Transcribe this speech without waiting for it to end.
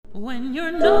When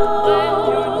you're not,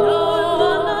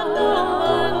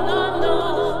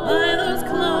 by those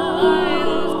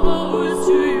clothes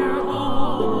to your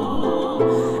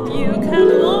home, you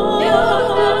can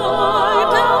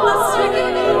walk down the street.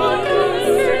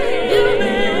 You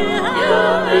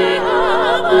may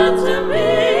have to me.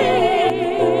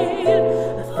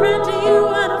 A friend to you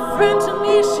and a friend to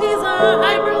me. She's a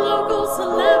hyper-local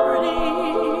celebrity.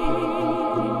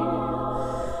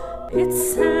 It's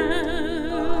sad.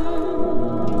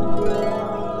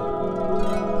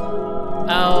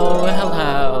 Oh,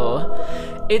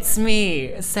 hello. It's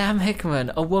me, Sam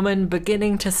Hickman, a woman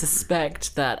beginning to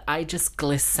suspect that I just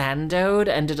glissandoed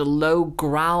and did a low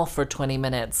growl for 20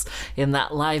 minutes in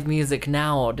that Live Music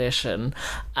Now audition.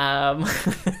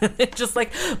 Just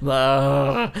like,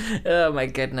 oh my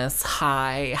goodness.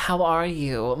 Hi, how are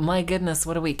you? My goodness,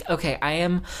 what a week. Okay,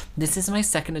 this is my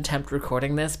second attempt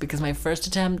recording this because my first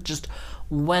attempt just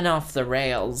went off the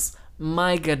rails.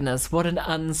 My goodness, what an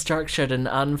unstructured and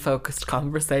unfocused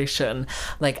conversation.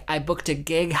 Like, I booked a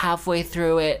gig halfway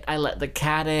through it, I let the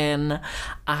cat in,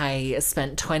 I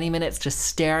spent 20 minutes just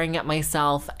staring at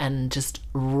myself and just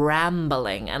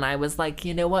rambling, and I was like,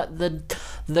 you know what,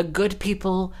 the good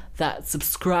people that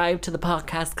subscribe to the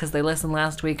podcast because they listened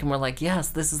last week and were like, yes,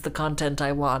 this is the content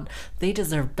I want, they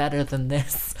deserve better than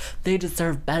this. They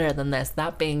deserve better than this.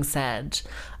 That being said,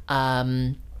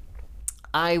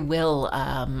 I will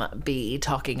be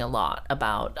talking a lot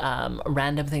about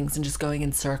random things and just going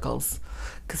in circles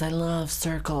because I love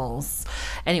circles.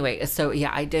 Anyway, so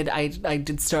yeah, I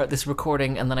did start this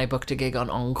recording and then I booked a gig on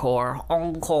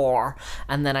Encore,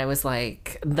 and then I was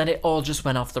like, then it all just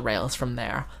went off the rails from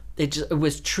there. It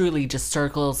was truly just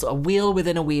circles, a wheel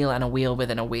within a wheel and a wheel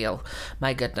within a wheel.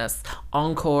 My goodness.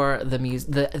 Encore,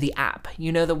 the app.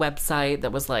 You know, the website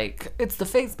that was like, it's the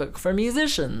Facebook for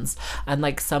musicians. And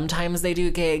like sometimes they do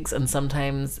gigs and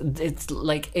sometimes it's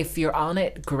like, if you're on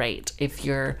it, great. If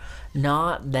you're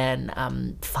not,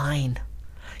 then fine.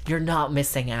 You're not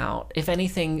missing out. If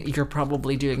anything, you're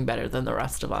probably doing better than the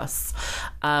rest of us.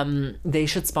 They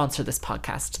should sponsor this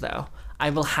podcast though. I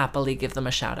will happily give them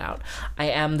a shout out. I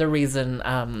am the reason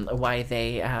why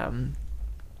they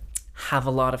have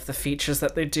a lot of the features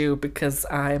that they do because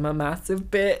I'm a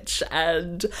massive bitch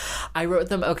and I wrote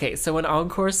them. Okay, so when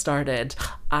Encore started,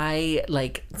 I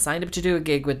signed up to do a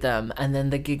gig with them and then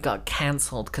the gig got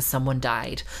cancelled because someone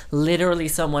died. Literally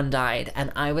someone died.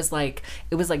 And I was like,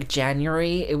 it was like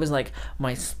January. It was like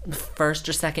my first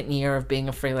or second year of being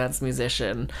a freelance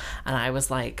musician. And I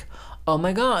was like, oh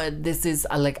my god, this is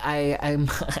I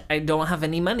don't have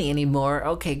any money anymore.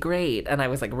 Okay, great. And I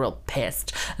was like real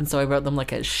pissed. And so I wrote them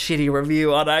like a shitty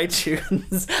review on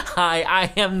iTunes. Hi,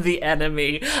 I am the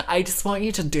enemy. I just want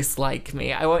you to dislike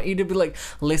me. I want you to be like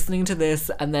listening to this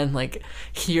and then like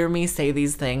hear me say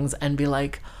these things and be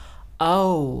like,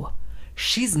 oh,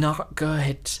 she's not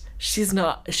good. She's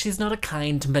not a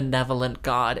kind, benevolent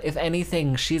God. If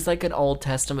anything, she's like an Old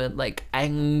Testament, like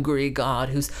angry God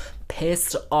who's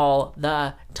pissed all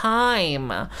the time.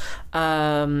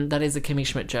 That is a Kimmy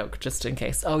Schmidt joke, just in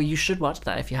case. Oh, you should watch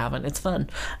that if you haven't. It's fun.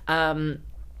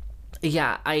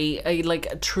 Yeah, I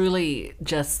like truly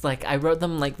just like I wrote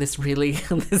them like this really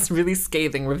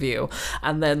scathing review,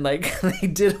 and then like they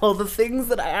did all the things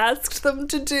that I asked them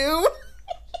to do.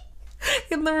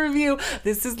 In the review.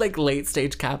 This is like late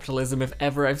stage capitalism if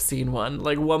ever I've seen one.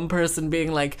 Like one person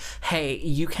being like, hey,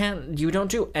 you don't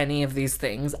do any of these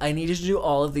things. I need you to do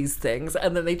all of these things.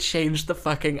 And then they changed the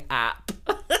fucking app.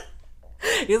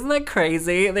 Isn't that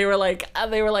crazy? They were like,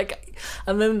 and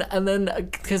then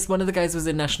because one of the guys was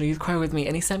in National Youth Choir with me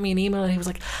and he sent me an email and he was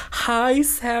like, hi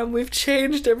Sam, we've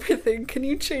changed everything. Can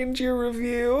you change your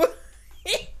review?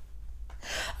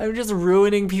 I'm just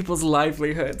ruining people's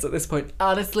livelihoods at this point.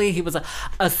 Honestly, he was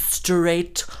a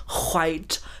straight,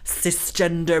 white,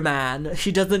 cisgender man.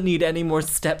 He doesn't need any more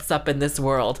steps up in this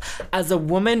world. As a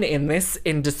woman in this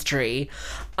industry,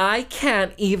 I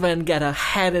can't even get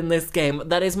ahead in this game.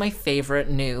 That is my favorite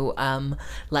new,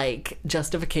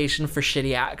 justification for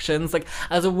shitty actions. Like,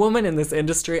 as a woman in this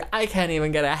industry, I can't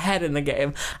even get ahead in the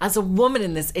game. As a woman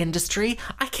in this industry,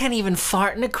 I can't even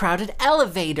fart in a crowded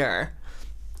elevator.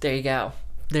 There you go.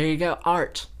 There you go.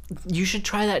 Art. You should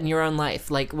try that in your own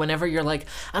life. Like, whenever you're like,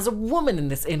 as a woman in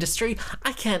this industry,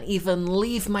 I can't even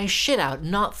leave my shit out,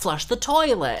 not flush the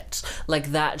toilet.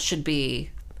 Like, that should be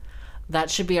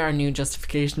our new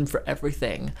justification for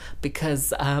everything.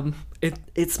 Because,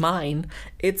 it's mine.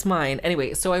 It's mine.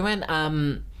 Anyway, so I went,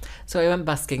 So I went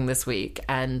busking this week,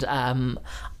 and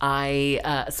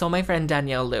I saw my friend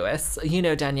Danielle Lewis. You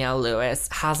know Danielle Lewis,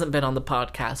 hasn't been on the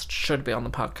podcast, should be on the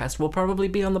podcast, will probably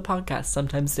be on the podcast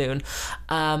sometime soon.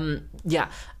 I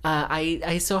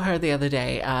saw her the other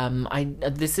day.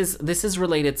 This is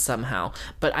related somehow,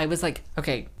 but I was like,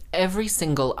 okay, every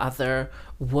single other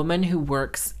woman who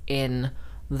works in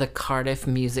the Cardiff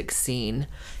music scene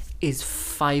is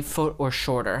 5 foot or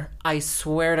shorter. I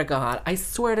swear to God.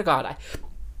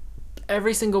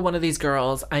 Every single one of these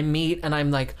girls I meet, and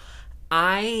I'm like,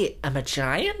 I am a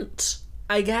giant,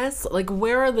 I guess. Like,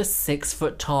 where are the 6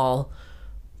 foot tall,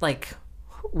 like,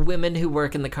 women who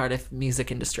work in the Cardiff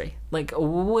music industry? Like,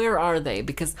 where are they?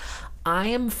 Because I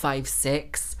am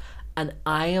 5'6", and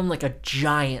I am like a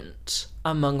giant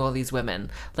among all these women.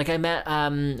 Like, I met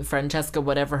Francesca,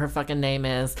 whatever her fucking name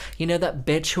is. You know, that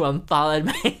bitch who unfollowed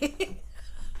me?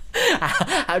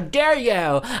 How dare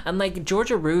you? And like,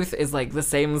 Georgia Ruth is like the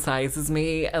same size as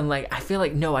me, and like, I feel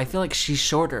like she's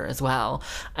shorter as well.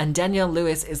 And Danielle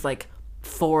Lewis is like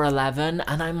 4'11",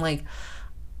 and I'm like,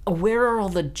 where are all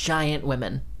the giant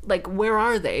women? Like, where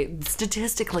are they?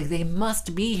 Statistically, they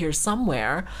must be here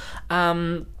somewhere.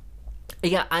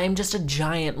 Yeah, I'm just a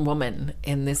giant woman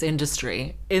in this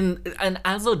industry. And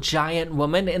as a giant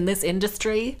woman in this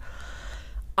industry,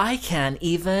 I can't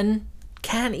even,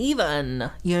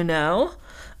 you know?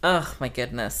 Oh my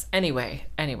goodness. Anyway.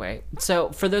 So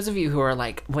for those of you who are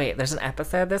like, wait, there's an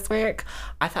episode this week?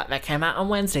 I thought that came out on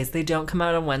Wednesdays. They don't come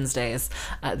out on Wednesdays.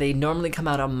 They normally come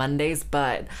out on Mondays,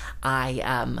 but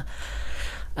I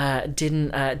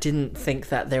didn't think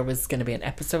that there was going to be an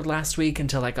episode last week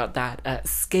until I got that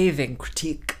scathing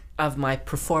critique of my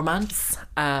performance,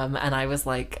 and I was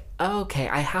like, oh, okay,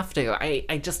 I have to.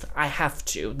 I have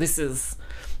to. This is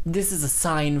a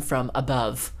sign from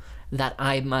above that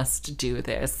I must do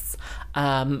this.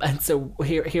 And so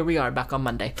here we are back on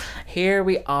Monday. Here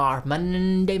we are,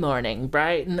 Monday morning,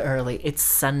 bright and early. It's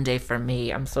Sunday for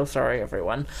me. I'm so sorry,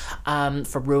 everyone,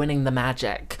 for ruining the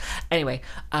magic. Anyway,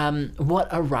 what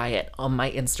a riot on my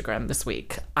Instagram this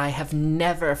week. I have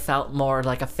never felt more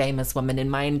like a famous woman in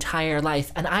my entire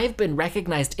life, and I've been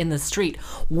recognized in the street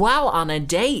while on a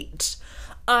date.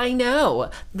 I know.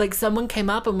 Like, someone came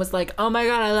up and was like, oh my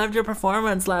God, I loved your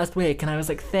performance last week. And I was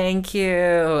like, thank you.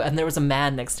 And there was a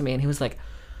man next to me, and he was like,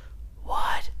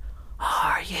 what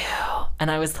are you? And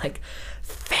I was like,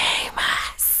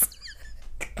 famous.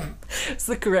 It's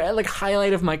the career, like,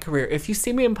 highlight of my career. If you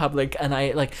see me in public and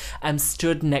I like am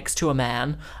stood next to a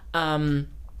man, and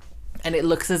it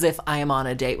looks as if I am on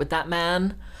a date with that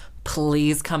man,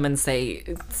 please come and say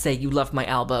you love my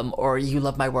album or you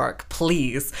love my work,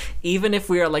 please. Even if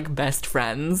we are like best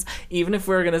friends, even if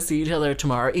we're gonna see each other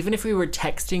tomorrow, even if we were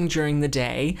texting during the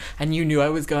day and you knew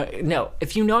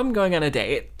if you know I'm going on a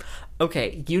date,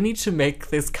 okay, you need to make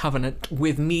this covenant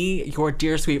with me, your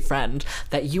dear sweet friend,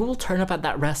 that you will turn up at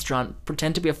that restaurant,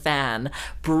 pretend to be a fan,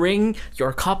 bring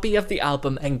your copy of the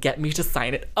album, and get me to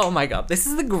sign it. Oh my God, this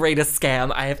is the greatest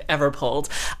scam I have ever pulled.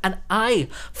 And I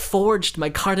forged my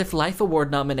Cardiff Life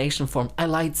Award nomination form. I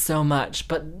lied so much,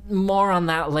 but more on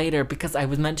that later, because I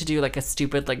was meant to do like a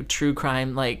stupid like true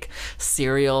crime like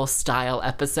serial style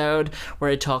episode where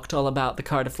I talked all about the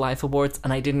Cardiff Life Awards,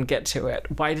 and I didn't get to it.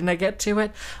 Why didn't I get to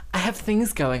it? I have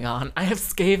things going on. I have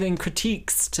scathing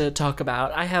critiques to talk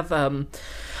about. I have,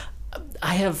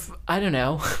 I don't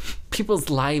know, people's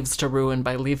lives to ruin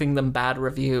by leaving them bad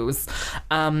reviews.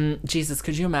 Jesus,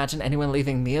 could you imagine anyone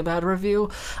leaving me a bad review?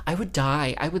 I would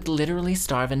die. I would literally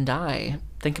starve and die.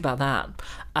 Think about that.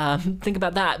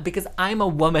 Because I'm a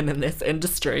woman in this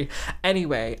industry.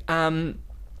 Anyway,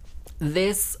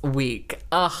 this week,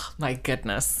 oh my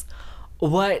goodness.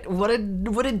 What a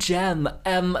gem.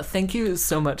 Thank you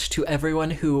so much to everyone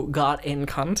who got in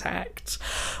contact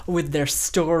with their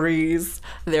stories,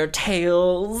 their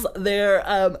tales, their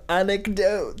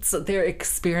anecdotes, their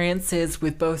experiences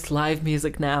with both Live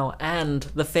Music Now and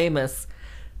the famous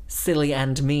Silly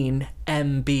and Mean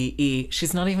MBE.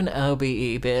 She's not even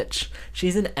OBE, bitch.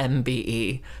 She's an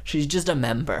MBE. She's just a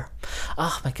member.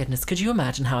 Oh my goodness. Could you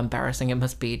imagine how embarrassing it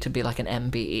must be to be like an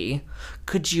MBE?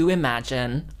 Could you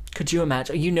imagine?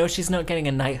 You know she's not getting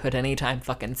a knighthood anytime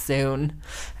fucking soon.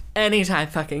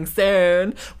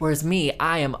 Whereas me,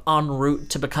 I am en route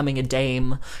to becoming a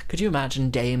dame. Could you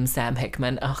imagine Dame Sam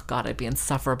Hickman? Oh God, I'd be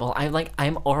insufferable.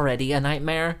 I'm already a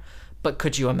nightmare, but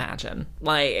could you imagine?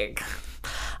 Like,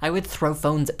 I would throw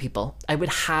phones at people. I would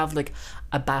have like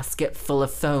a basket full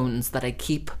of phones that I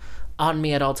keep on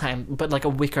me at all time, but like a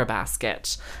wicker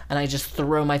basket, and I just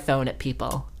throw my phone at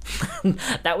people.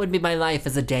 That would be my life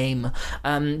as a dame.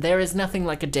 There is nothing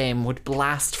like a dame would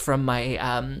blast from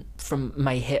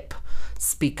my hip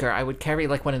speaker. I would carry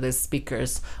like one of those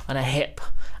speakers on a hip,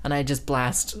 and I just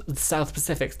blast South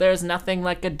Pacific's "There's Nothing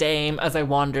Like a Dame" as I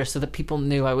wander, so that people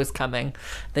knew I was coming.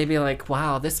 They'd be like,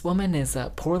 wow, this woman is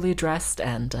poorly dressed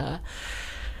and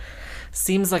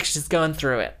seems like she's going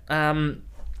through it.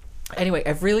 Anyway,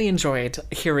 I've really enjoyed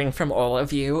hearing from all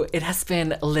of you. It has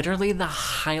been literally the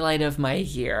highlight of my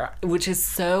year, which is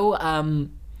so,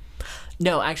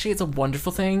 no, actually, it's a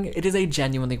wonderful thing. It is a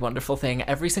genuinely wonderful thing.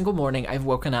 Every single morning, I've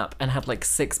woken up and had like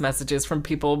 6 messages from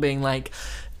people being like,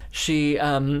 she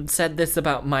said this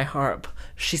about my harp.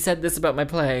 She said this about my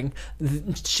playing.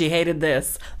 She hated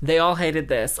this. They all hated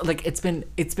this. Like, it's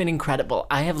been incredible.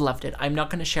 I have loved it. I'm not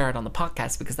going to share it on the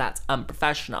podcast because that's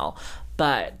unprofessional.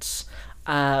 But,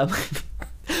 wow.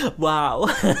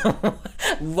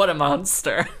 What a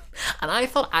monster. And I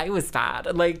thought I was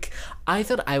bad. Like, I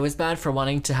thought I was bad for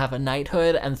wanting to have a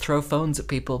knighthood and throw phones at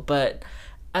people, but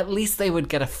at least they would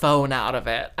get a phone out of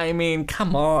it. I mean,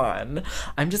 come on.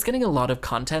 I'm just getting a lot of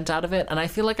content out of it, and I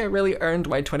feel like I really earned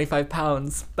my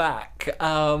 £25 back.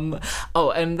 Oh,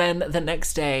 and then the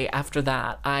next day after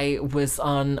that, I was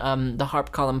on the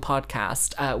Harp Column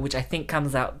podcast, which I think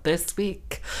comes out this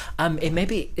week. It may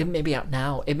be out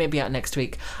now. It may be out next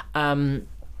week.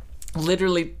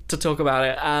 Literally to talk about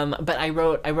it. But I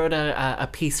wrote a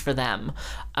piece for them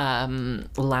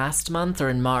last month or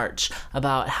in March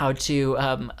about how to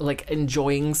like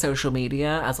enjoying social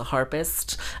media as a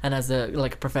harpist and as a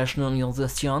like professional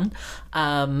musician.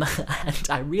 And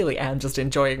I really am just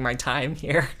enjoying my time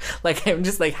here. Like, I'm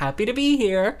just like happy to be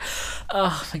here.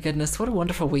 Oh my goodness, what a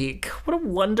wonderful week. What a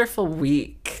wonderful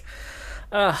week.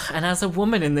 And as a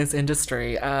woman in this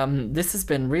industry, this has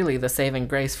been really the saving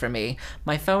grace for me.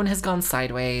 My phone has gone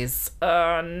sideways.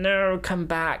 Oh no, come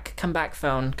back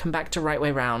phone. Come back to right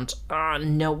way round. Oh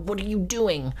no, what are you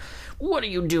doing? What are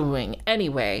you doing?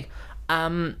 Anyway,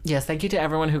 yes, thank you to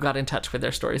everyone who got in touch with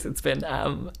their stories. It's been,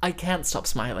 I can't stop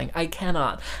smiling. I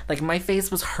cannot. Like, my face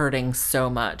was hurting so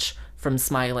much from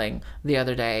smiling the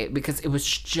other day because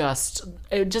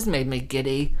it just made me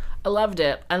giddy. I loved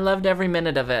it. I loved every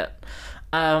minute of it.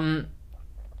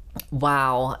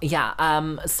 Wow.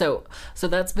 Yeah. So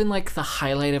that's been like the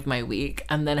highlight of my week,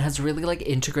 and then has really like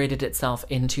integrated itself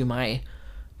into my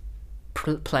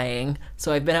playing.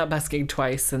 So I've been out busking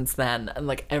twice since then, and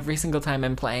like every single time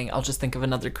I'm playing, I'll just think of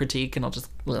another critique and I'll just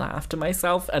laugh to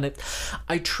myself, and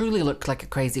I truly look like a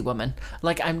crazy woman.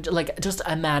 Like, I'm like, just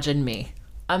imagine me,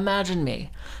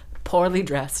 poorly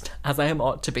dressed as I am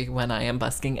ought to be when I am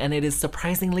busking, and it is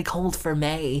surprisingly cold for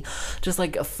May. Just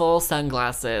like full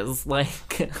sunglasses,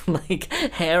 like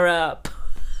hair up,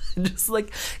 just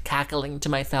like cackling to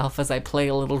myself as I play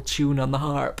a little tune on the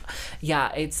harp.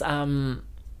 Yeah, it's I'm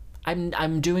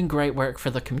doing great work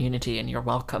for the community, and you're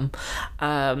welcome.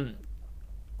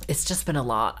 It's just been a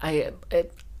lot.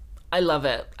 I love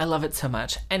it. I love it so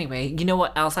much. Anyway, you know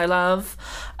what else I love?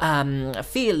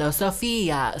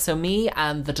 Philosophia. So me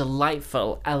and the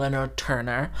delightful Eleanor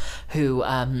Turner, who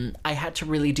I had to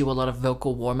really do a lot of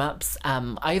vocal warm-ups.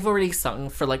 I've already sung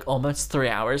for like almost 3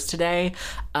 hours today,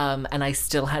 and I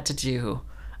still had to do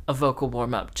a vocal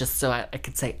warm-up just so I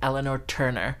could say Eleanor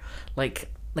Turner, like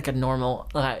a normal,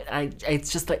 it's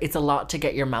just like, it's a lot to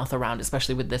get your mouth around,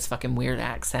 especially with this fucking weird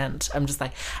accent. I'm just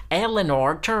like,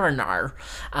 Eleanor Turner,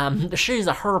 she's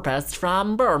a harpist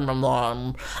from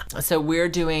Birmingham. So we're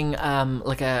doing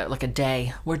like a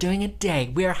day. We're doing a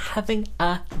day. We're having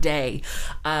a day.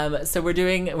 So we're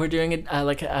doing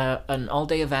an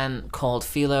all-day event called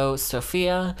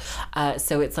Philosophia.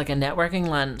 So it's like a networking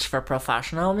lunch for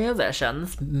professional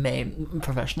musicians,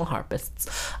 professional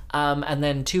harpists, and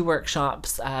then 2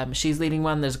 workshops. She's leading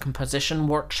one. There's a composition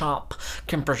workshop.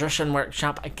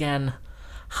 Again,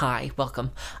 hi,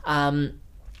 welcome.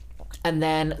 And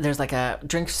then there's like a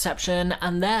drink reception,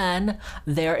 and then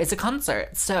there is a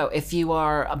concert. So if you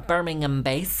are Birmingham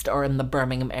based or in the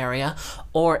Birmingham area,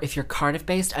 or if you're Cardiff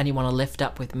based and you want to lift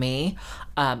up with me,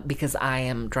 because I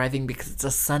am driving because it's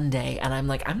a Sunday and I'm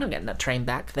like, I'm not getting that train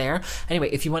back there. Anyway,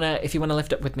 if you wanna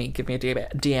lift up with me, give me a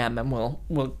DM and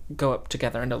we'll go up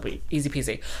together, and it'll be easy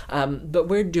peasy. But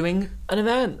we're doing an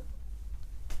event,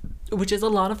 which is a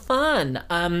lot of fun.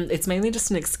 It's mainly just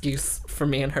an excuse for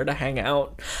me and her to hang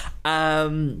out.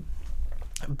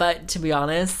 But to be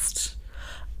honest,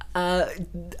 I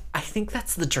think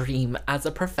that's the dream as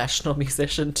a professional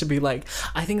musician, to be like,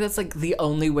 I think that's like the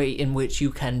only way in which you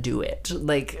can do it.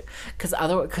 Like, because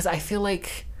I feel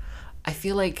like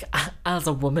as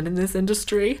a woman in this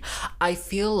industry, I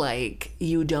feel like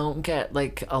you don't get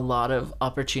like a lot of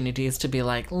opportunities to be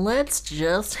like, let's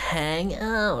just hang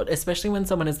out, especially when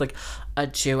someone is like a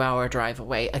 2-hour drive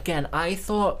away. Again, I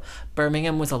thought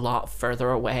Birmingham was a lot further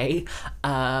away.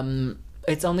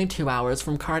 It's only 2 hours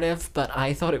from Cardiff, but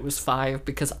I thought it was 5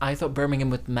 because I thought Birmingham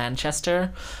was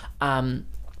Manchester.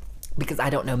 Because I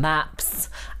don't know maps.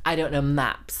 I don't know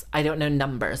maps. I don't know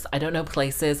numbers. I don't know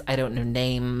places. I don't know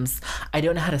names. I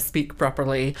don't know how to speak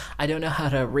properly. I don't know how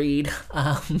to read.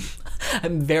 I'm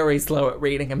very slow at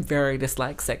reading. I'm very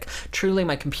dyslexic. Truly,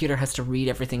 my computer has to read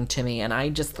everything to me. And I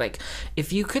just like,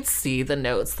 if you could see the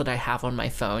notes that I have on my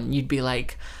phone, you'd be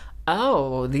like,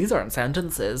 oh, these aren't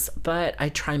sentences. But I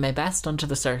try my best under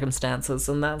the circumstances.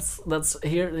 And that's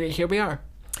here we are.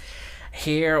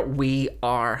 Here we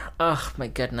are. Oh my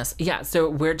goodness. Yeah, so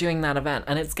we're doing that event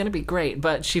and it's gonna be great.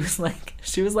 But she was like,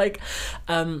 I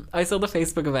saw the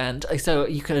Facebook event. So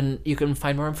you can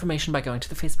find more information by going to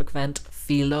the Facebook event,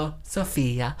 Philo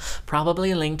Sophia,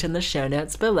 probably linked in the show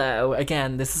notes below.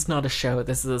 Again, this is not a show,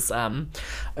 this is a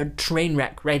train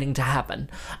wreck waiting to happen.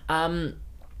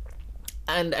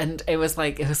 And it was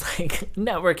like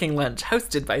networking lunch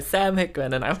hosted by Sam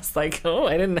Hickman, and I was like, oh,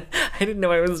 I didn't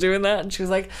know I was doing that. And she was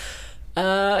like,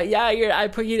 yeah, I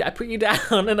put you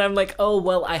down. And I'm like, oh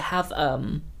well, I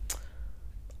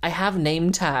have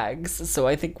name tags, so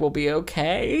I think we'll be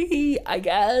okay, I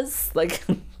guess. Like,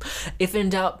 if in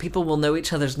doubt, people will know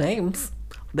each other's names.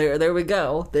 There we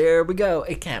go.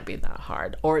 It can't be that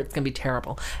hard, or it's gonna be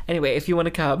terrible. Anyway, if you want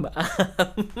to come,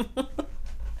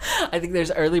 I think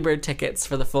there's early bird tickets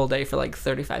for the full day for like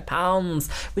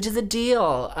 £35, which is a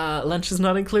deal. Lunch is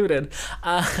not included.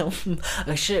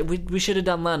 We should have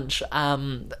done lunch.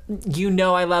 You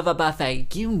know I love a buffet.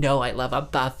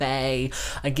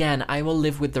 Again, I will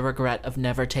live with the regret of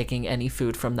never taking any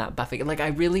food from that buffet. Like, I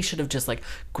really should have just like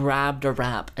grabbed a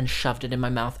wrap and shoved it in my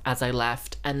mouth as I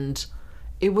left, and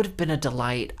it would have been a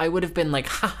delight. I would have been like,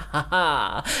 ha ha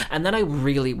ha. And then I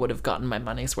really would have gotten my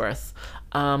money's worth.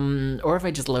 Or if I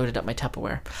just loaded up my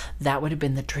Tupperware. That would have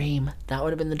been the dream.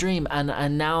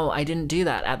 And now I didn't do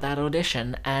that at that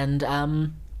audition. And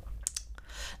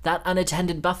that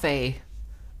unattended buffet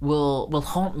will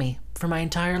haunt me for my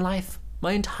entire life.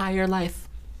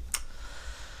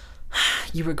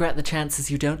 You regret the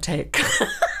chances you don't take.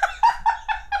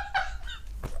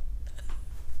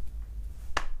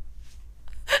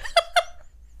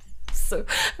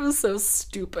 I'm so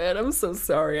stupid. I'm so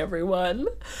sorry, everyone.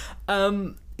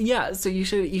 Yeah, so you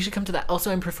should come to that. Also,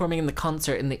 I'm performing in the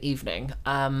concert in the evening,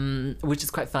 which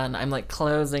is quite fun. I'm like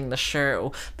closing the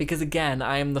show because, again,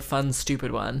 I am the fun,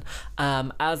 stupid one.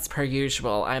 As per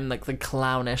usual, I'm like the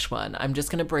clownish one. I'm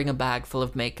just gonna bring a bag full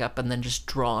of makeup and then just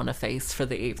draw on a face for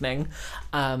the evening,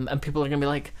 and people are gonna be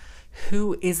like,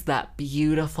 who is that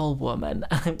beautiful woman?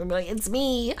 I'm gonna be like, it's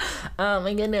me. Oh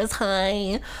my goodness,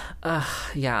 hi.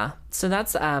 Yeah. So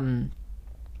that's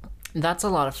a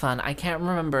lot of fun. I can't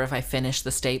remember if I finished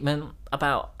the statement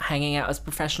about hanging out as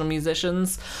professional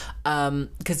musicians.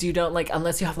 Because you don't, like,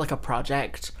 unless you have like a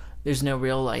project, there's no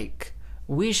real like,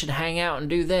 we should hang out and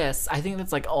do this. I think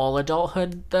that's like all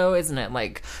adulthood though, isn't it?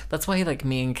 Like, that's why like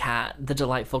me and Kat, the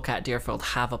delightful Kat Deerfield,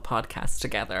 have a podcast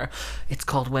together. It's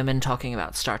called Women Talking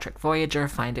About Star Trek Voyager.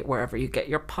 Find it wherever you get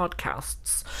your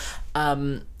podcasts.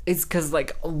 It's because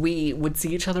like we would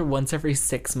see each other once every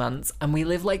 6 months, and we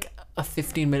live like a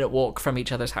 15-minute walk from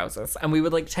each other's houses, and we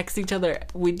would like text each other.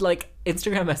 We'd like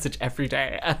Instagram message every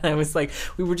day, and I was like,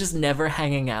 we were just never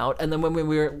hanging out. And then when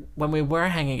we were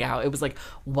hanging out, it was like,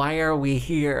 why are we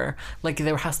here? Like,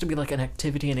 there has to be like an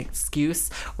activity and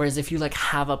excuse. Whereas if you like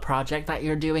have a project that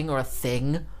you're doing or a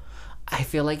thing, I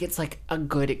feel like it's like a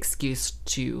good excuse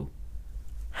to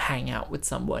hang out with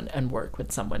someone and work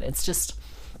with someone. That's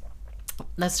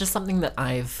just something that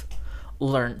I've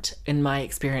learnt in my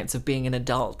experience of being an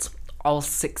adult, all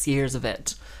 6 years of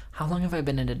it. How long have I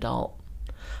been an adult?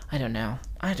 I don't know.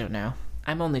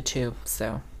 I'm only 2,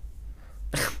 so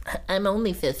I'm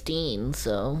only 15,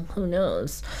 so who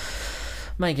knows?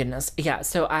 My goodness. Yeah,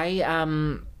 so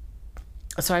I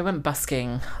went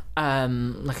busking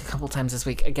like a couple times this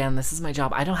week. Again, this is my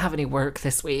job. I don't have any work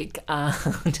this week. I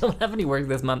don't have any work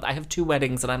this month. I have 2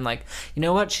 weddings, and I'm like, you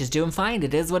know what? She's doing fine.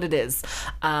 It is what it is.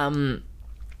 And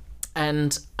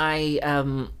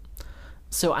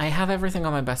so I have everything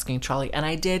on my busking trolley, and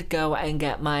I did go and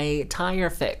get my tire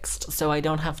fixed, so I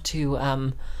don't have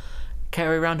to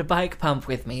carry around a bike pump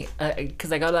with me,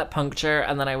 because I got that puncture,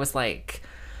 and then I was like,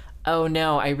 oh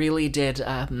no, I really did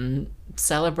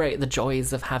celebrate the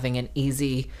joys of having an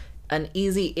easy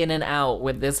in and out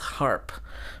with this harp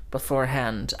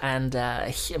beforehand, and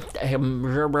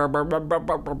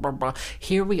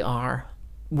here we are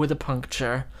with a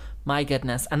puncture. My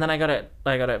goodness. And then I got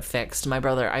it fixed.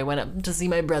 I went up to see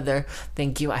my brother.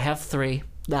 Thank you. I have 3.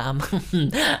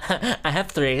 I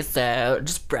have 3, so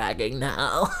just bragging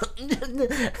now.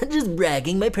 Just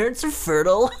bragging. My parents are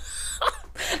fertile.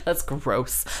 That's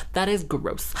gross. That is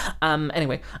gross.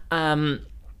 Anyway,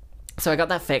 so I got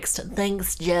that fixed.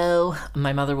 Thanks, Joe.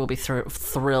 My mother will be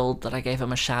thrilled that I gave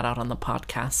him a shout out on the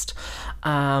podcast.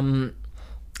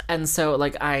 And so,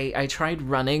 like, I tried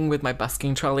running with my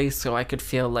busking trolley so I could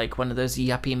feel like one of those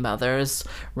yuppie mothers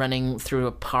running through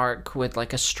a park with,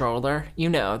 like, a stroller. You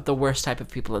know, the worst type of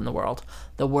people in the world.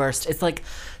 The worst. It's like,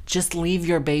 just leave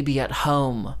your baby at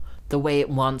home the way it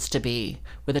wants to be,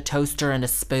 with a toaster and a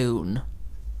spoon.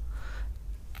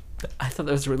 I thought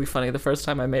that was really funny the first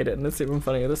time I made it, and it's even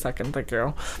funnier the second. Thank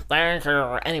you.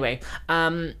 Anyway,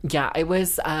 yeah,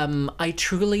 I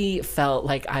truly felt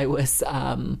like I was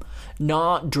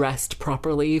not dressed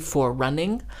properly for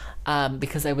running,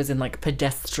 because I was in like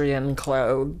pedestrian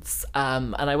clothes,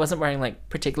 and I wasn't wearing like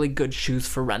particularly good shoes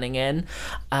for running in.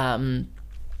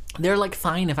 They're like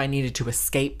fine if I needed to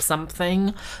escape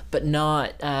something, but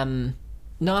not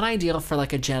ideal for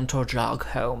like a gentle jog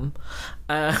home.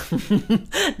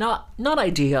 Not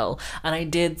ideal. And I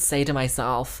did say to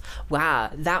myself,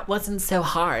 wow, that wasn't so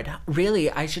hard. Really,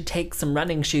 I should take some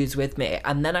running shoes with me,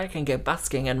 and then I can go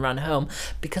busking and run home,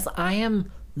 because I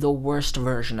am the worst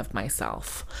version of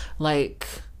myself. Like,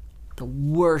 the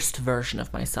worst version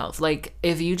of myself. Like,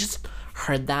 if you just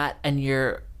heard that and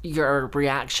your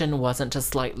reaction wasn't to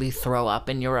slightly throw up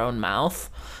in your own mouth,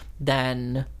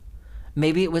 then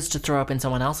maybe it was to throw up in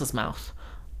someone else's mouth.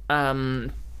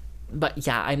 But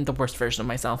yeah, I'm the worst version of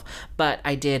myself. But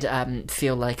I did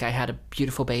feel like I had a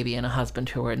beautiful baby and a husband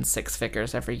who were in six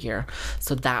figures every year.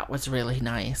 So that was really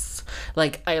nice.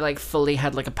 Like, I like fully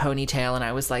had like a ponytail, and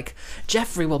I was like,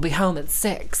 Jeffrey will be home at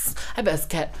 6. I best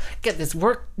get this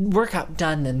workout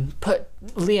done and put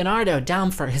Leonardo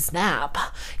down for his nap,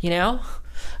 you know?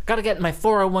 Gotta get my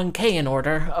 401k in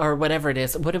order, or whatever it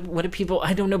is. What do people...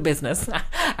 I don't know business.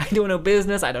 I don't know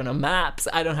business. I don't know maps.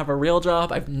 I don't have a real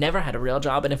job. I've never had a real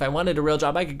job. And if I wanted a real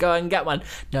job, I could go and get one.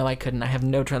 No, I couldn't. I have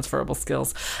no transferable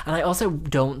skills. And I also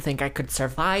don't think I could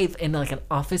survive in like an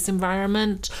office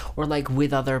environment, or like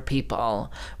with other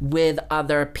people.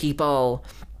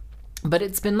 But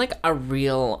it's been like a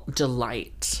real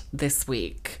delight this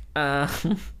week.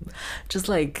 Just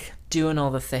like doing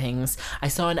all the things. I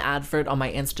saw an advert on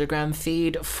my Instagram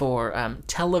feed for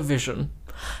television.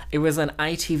 It was an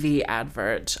ITV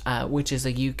advert, which is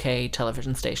a UK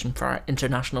television station for our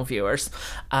international viewers,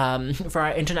 for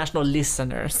our international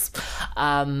listeners.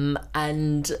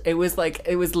 And it was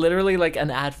literally like an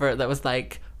advert that was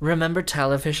like, remember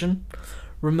television?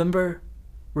 Remember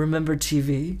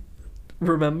TV?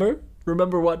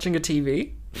 Remember watching a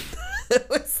TV?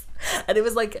 And it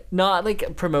was like not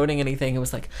like promoting anything. It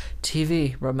was like,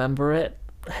 TV, remember it?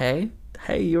 Hey,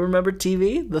 you remember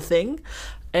TV? The thing?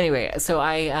 Anyway, so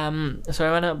I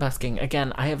went out busking.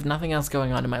 Again, I have nothing else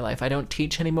going on in my life. I don't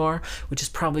teach anymore, which is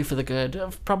probably for the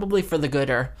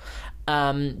gooder.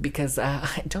 Because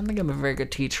I don't think I'm a very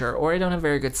good teacher, or I don't have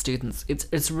very good students.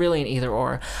 It's really an either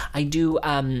or. I do,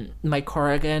 my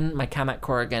Kamak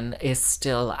Corrigan is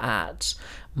still at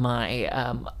my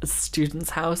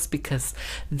student's house, because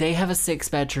they have a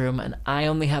 6-bedroom and I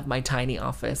only have my tiny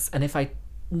office. And if I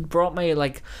brought my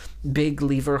like big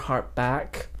lever harp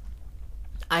back,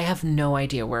 I have no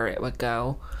idea where it would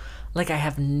go. Like, I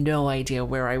have no idea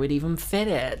where I would even fit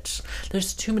it.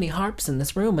 There's too many harps in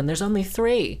this room, and there's only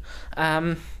 3.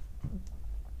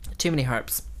 Too many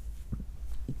harps.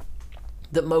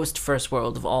 The most first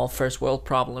world of all first world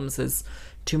problems is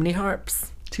too many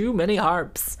harps. Too many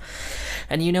harps.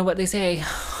 And you know what they say,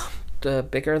 the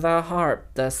bigger the harp,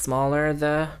 the smaller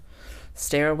the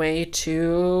stairway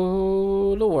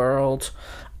to the world.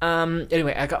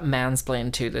 Anyway, I got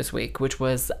mansplained to this week, which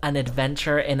was an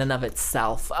adventure in and of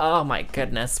itself. Oh my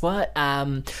goodness, what?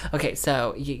 Okay,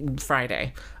 so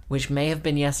Friday, which may have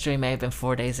been yesterday, may have been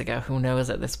 4 days ago. Who knows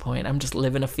at this point? I'm just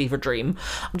living a fever dream.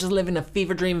 I'm just living a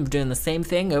fever dream of doing the same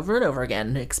thing over and over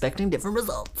again, expecting different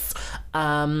results.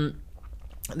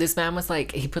 This man was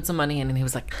like, he put some money in and he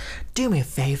was like, do me a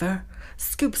favor,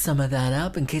 scoop some of that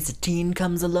up in case a teen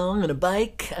comes along on a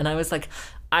bike. And I was like,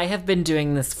 I have been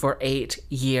doing this for 8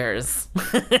 years.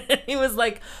 He was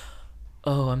like,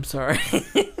 oh, I'm sorry.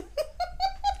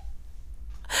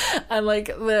 And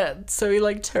like so he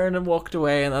like turned and walked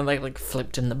away, and then like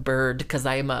flipped in the bird, because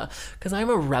I'm a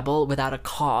rebel without a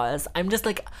cause. I'm just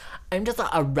a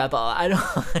rebel. I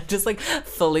just like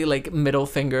fully like middle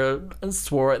finger and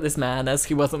swore at this man as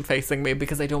he wasn't facing me,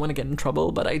 because I don't want to get in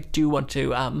trouble, but I do want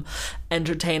to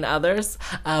entertain others.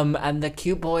 And the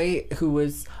cute boy who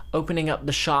was opening up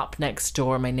the shop next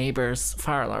door, my neighbor's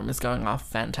fire alarm is going off.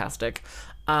 Fantastic.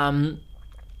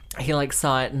 he like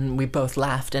saw it and we both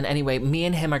laughed. And anyway, me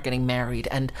and him are getting married,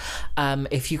 and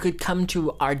if you could come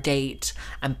to our date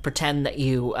and pretend that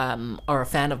you are a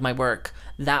fan of my work,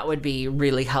 that would be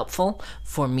really helpful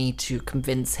for me to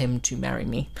convince him to marry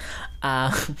me.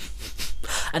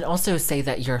 And also say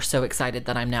that you're so excited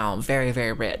that I'm now very,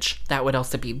 very rich. That would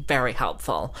also be very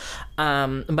helpful.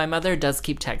 My mother does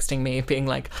keep texting me being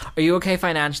like, are you okay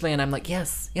financially? And I'm like,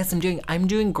 yes, I'm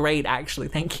doing great, actually.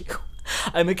 Thank you.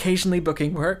 I'm occasionally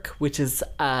booking work, which is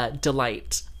a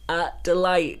delight.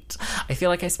 Delight. I feel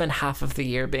like I spend half of the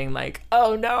year being like,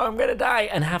 oh no, I'm gonna die,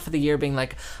 and half of the year being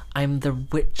like, I'm the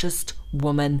richest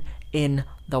woman in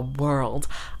the world.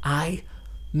 I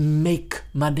make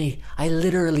money. I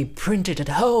literally print it at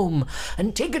home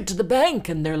and take it to the bank,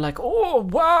 and they're like, oh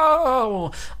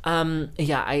wow.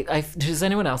 Yeah, I does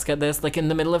anyone else get this? Like in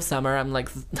the middle of summer, I'm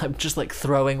just like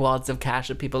throwing wads of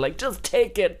cash at people, like, just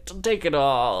take it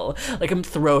all. Like I'm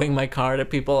throwing my card at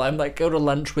people. I'm like, go to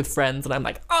lunch with friends and I'm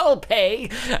like, I'll pay.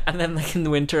 And then like in the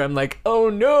winter I'm like, oh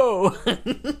no.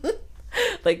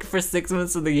 Like for 6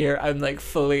 months of the year, I'm like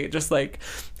fully just like,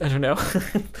 I don't know.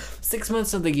 6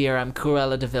 months of the year, I'm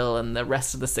Cruella de Vil, and the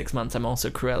rest of the 6 months, I'm also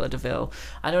Cruella de Vil.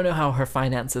 I don't know how her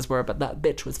finances were, but that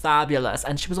bitch was fabulous.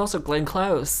 And she was also Glenn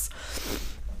Close.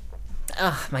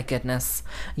 Oh my goodness.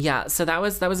 Yeah, so that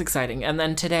was exciting. And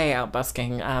then today out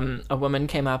busking, a woman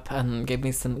came up and gave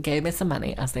me some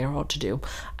money, as they are all to do,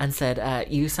 and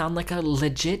said, you sound like a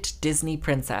legit Disney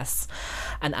princess.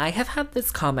 And I have had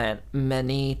this comment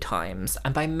many times,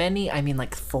 and by many I mean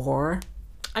like four.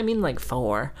 And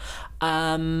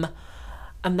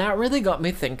that really got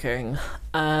me thinking,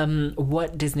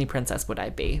 what Disney princess would I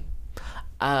be?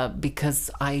 Because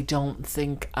I don't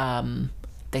think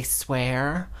they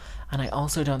swear. And I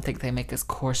also don't think they make as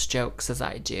coarse jokes as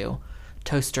I do.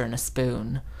 Toaster and a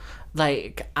spoon.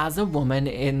 Like, as a woman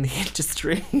in the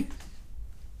industry,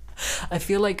 I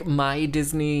feel like my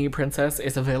Disney princess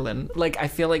is a villain. Like, I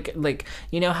feel like,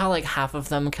 you know how, like, half of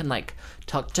them can, like,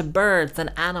 talk to birds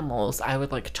and animals? I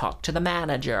would, like, talk to the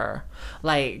manager.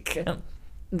 Like,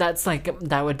 that's, like,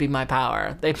 that would be my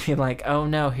power. They'd be like, oh,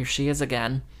 no, here she is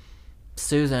again.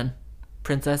 Susan.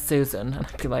 Princess Susan. And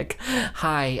I'd be like,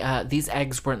 hi, these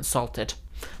eggs weren't salted.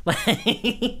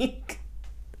 Like,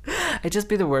 I'd just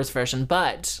be the worst version.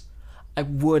 But I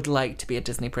would like to be a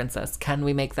Disney princess. Can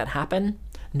we make that happen?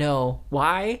 No.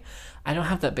 Why? I don't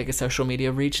have that big a social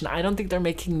media reach, and I don't think they're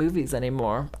making movies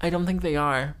anymore. I don't think they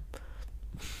are.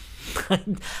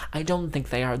 I don't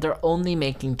think they are. They're only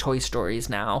making Toy Stories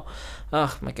now.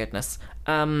 Oh my goodness.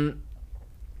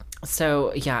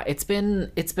 So yeah, it's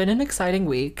been an exciting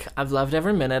week. I've loved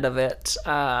every minute of it.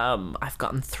 I've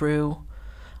gotten through.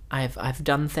 I've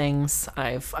done things.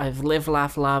 I've lived,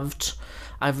 laughed, loved.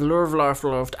 I've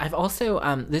loved. I've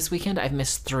also this weekend I've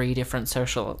missed 3 different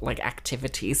social like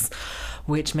activities,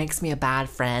 which makes me a bad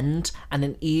friend and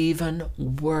an even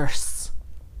worse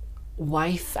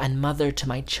wife and mother to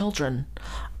my children.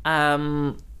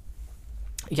 Yeah,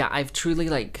 I've truly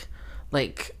like.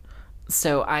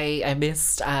 So I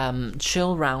missed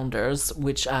Chill Rounders,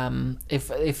 which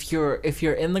if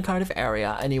you're in the Cardiff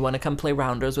area and you want to come play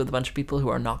Rounders with a bunch of people who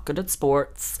are not good at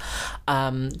sports,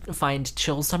 find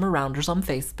Chill Summer Rounders on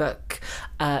Facebook.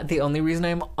 The only reason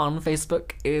I'm on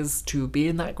Facebook is to be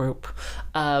in that group.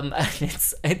 And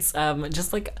it's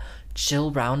just like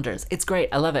Chill Rounders. It's great.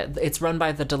 I love it. It's run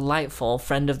by the delightful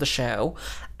friend of the show,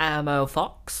 Amo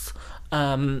Fox.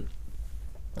 And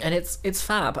it's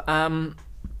fab.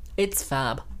 It's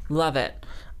fab. Love it.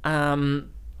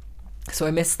 So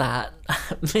I missed that.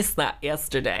 Missed that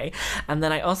yesterday. And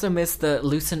then I also missed the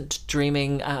Lucent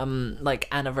Dreaming like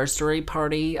anniversary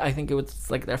party. I think it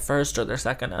was like their first or their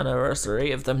second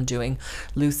anniversary of them doing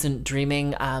Lucent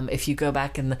Dreaming. If you go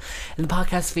back in the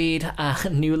podcast feed,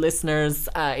 new listeners,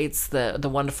 it's the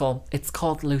wonderful, it's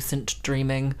called Lucent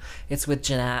Dreaming. It's with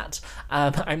Jeanette.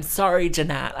 I'm sorry,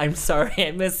 Jeanette. I'm sorry I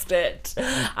missed it.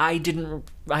 I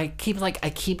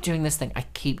keep doing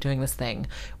this thing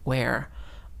where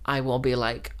I will be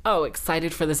like, oh,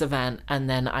 excited for this event, and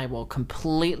then I will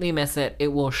completely miss it. It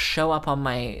will show up on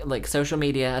my like social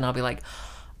media, and I'll be like,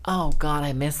 oh god,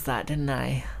 I missed that, didn't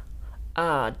I?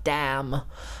 Ah, damn.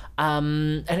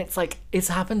 And it's like, it's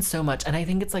happened so much, and I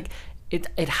think it's like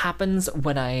it happens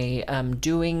when I am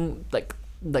doing like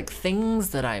things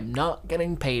that I'm not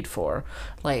getting paid for,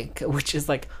 like, which is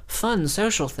like fun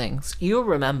social things. You'll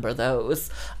remember those.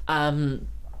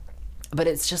 But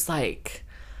it's just like,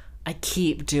 I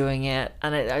keep doing it,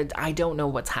 and I don't know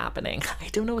what's happening. I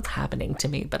don't know what's happening to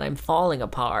me, but I'm falling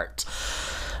apart.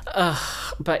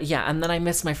 But yeah, and then I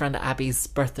missed my friend Abby's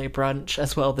birthday brunch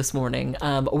as well this morning,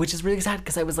 which is really sad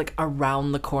because I was like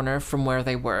around the corner from where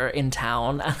they were in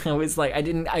town. And I was like,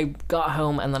 I got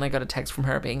home and then I got a text from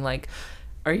her being like,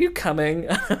 "Are you coming?"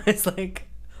 I was like,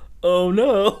 "Oh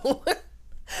no."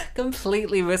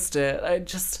 Completely missed it.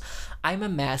 I'm a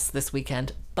mess this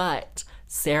weekend, but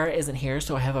Sarah isn't here,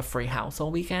 so I have a free house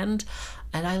all weekend,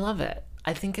 and I love it.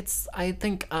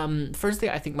 Firstly,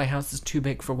 I think my house is too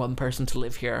big for one person to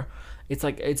live here.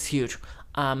 It's huge.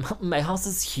 My house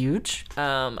is huge.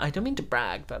 I don't mean to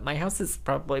brag, but my house is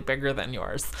probably bigger than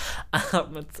yours.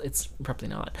 It's probably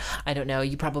not. I don't know.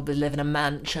 You probably live in a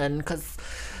mansion because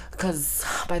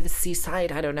by the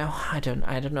seaside. I don't know. I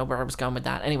don't know where I was going with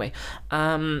that. Anyway,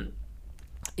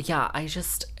 yeah,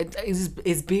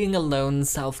 is being alone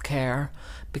self-care,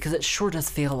 because it sure does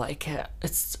feel like it.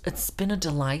 It's been a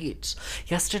delight.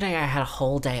 Yesterday I had a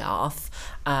whole day off.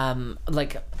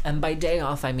 And by day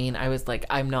off I mean I was like,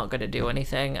 I'm not gonna do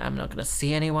anything, I'm not gonna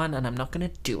see anyone, and I'm not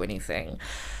gonna do anything.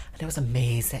 And it was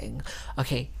amazing.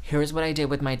 Okay, here's what I did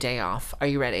with my day off. Are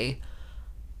you ready?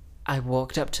 I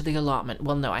walked up to the allotment.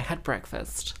 Well, no, I had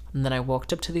breakfast. And then I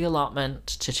walked up to the allotment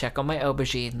to check on my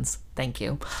aubergines. Thank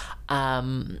you.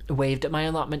 Waved at my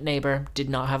allotment neighbour. Did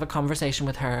not have a conversation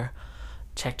with her.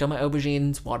 Checked on my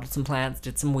aubergines, watered some plants,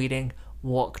 did some weeding.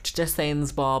 Walked to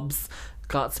Sains Bob's.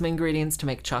 Got some ingredients to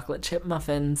make chocolate chip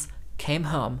muffins. Came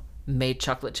home. Made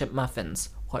chocolate chip muffins.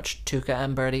 Watched Tuca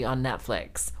and Birdie on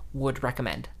Netflix. Would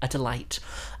recommend. A delight.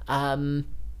 And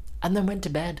then went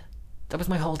to bed. That was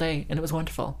my whole day, and it was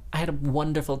wonderful. I had a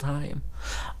wonderful time.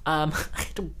 And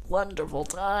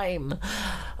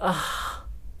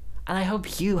I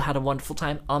hope you had a wonderful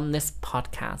time on this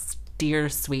podcast, dear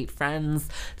sweet friends,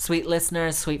 sweet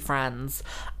listeners, sweet friends.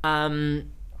 If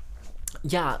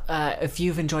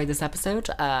you've enjoyed this episode,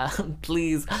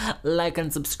 please like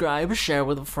and subscribe, share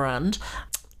with a friend.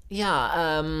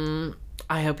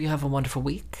 I hope you have a wonderful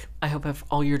week. I hope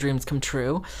all your dreams come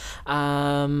true.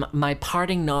 My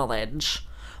parting knowledge: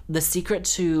 the secret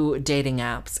to dating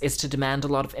apps is to demand a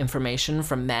lot of information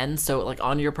from men. So, like,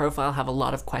 on your profile, have a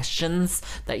lot of questions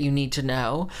that you need to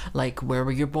know. Like, where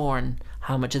were you born?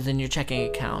 How much is in your checking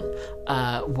account?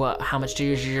 How much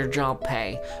does your job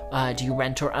pay? Do you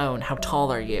rent or own? How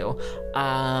tall are you?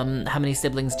 How many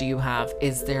siblings do you have?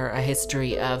 Is there a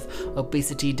history of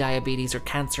obesity, diabetes, or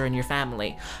cancer in your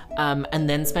family? And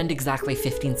then spend exactly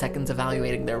 15 seconds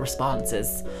evaluating their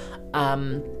responses.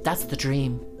 That's the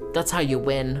dream. That's how you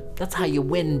win. That's how you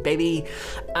win, baby.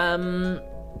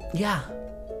 Yeah.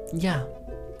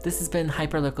 This has been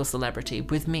Hyperlocal Celebrity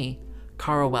with me,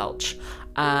 Cara Welch.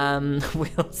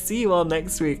 We'll see you all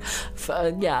next week.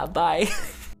 Bye.